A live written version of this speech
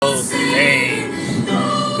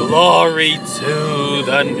Glory to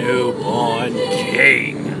the newborn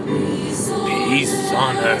King. Peace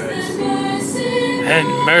on earth and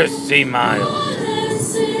mercy mild.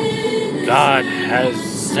 God has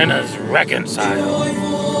sinners reconciled.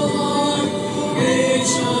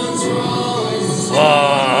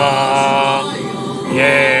 Oh,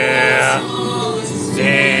 yeah.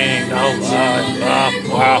 Sing along.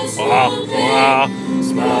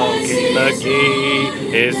 Smokey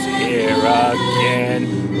McGee is here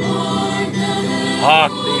again.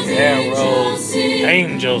 Hark the Herald,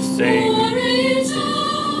 angels sing.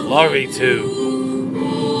 Glory to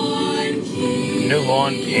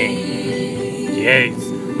newborn King. Yes,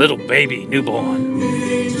 little baby newborn.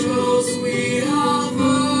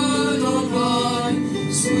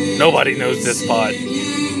 Nobody knows this part.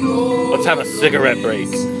 Let's have a cigarette break.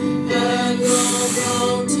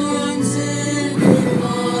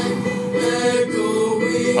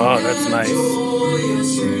 Oh, that's nice.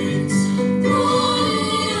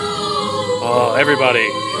 Oh, everybody.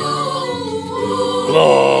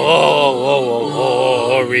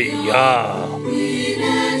 Gloria.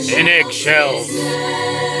 In eggshells.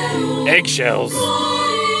 Eggshells.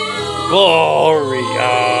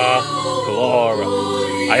 Gloria. Gloria.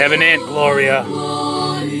 I have an Aunt Gloria.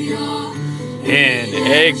 In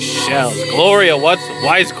eggshells. Gloria,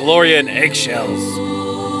 why is Gloria in eggshells?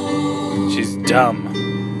 She's dumb.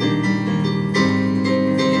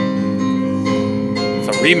 It's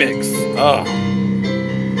a remix. Oh.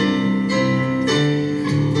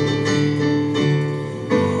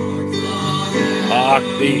 Hark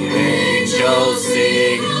the angels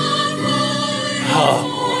sing. Oh,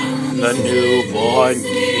 the newborn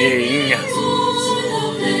King.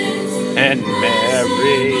 And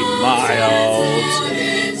Mary Miles.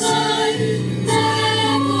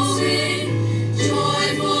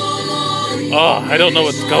 Oh, I don't know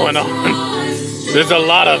what's going on. There's a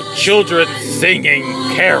lot of children singing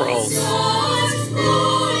carols.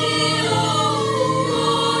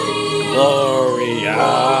 Gloria,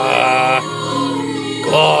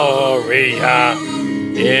 Gloria,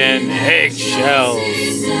 in eggshells.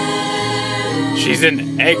 She's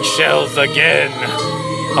in eggshells again.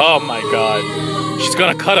 Oh my God. She's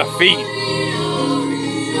gonna cut her feet.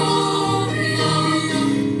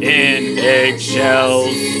 In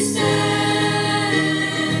eggshells.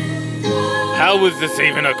 How is this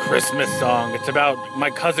even a Christmas song? It's about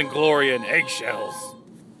my cousin Gloria in eggshells.